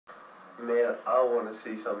Man, I want to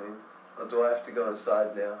see something. Or do I have to go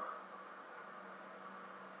inside now?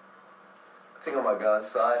 I think I might go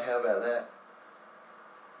inside. How about that?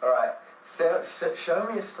 Alright, so show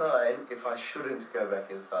me a sign if I shouldn't go back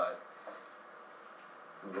inside.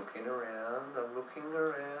 I'm looking around,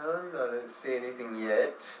 I don't see anything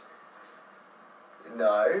yet.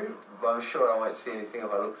 No, but I'm sure I won't see anything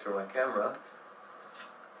if I look through my camera.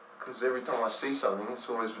 Because every time I see something, it's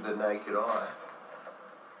always with the naked eye.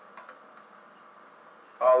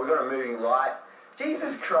 Oh, we got a moving light.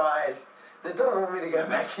 Jesus Christ! They don't want me to go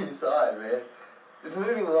back inside, man. This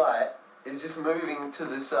moving light is just moving to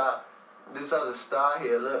this other star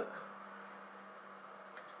here, look.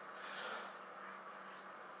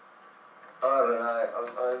 I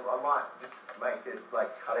don't know, I might just make it, like,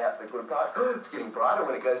 cut out the good part. It's getting brighter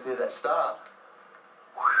when it goes near that star.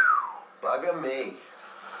 Whew, bugger me.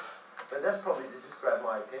 But that's probably to just grab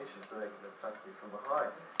my attention so they can attack me from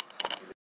behind.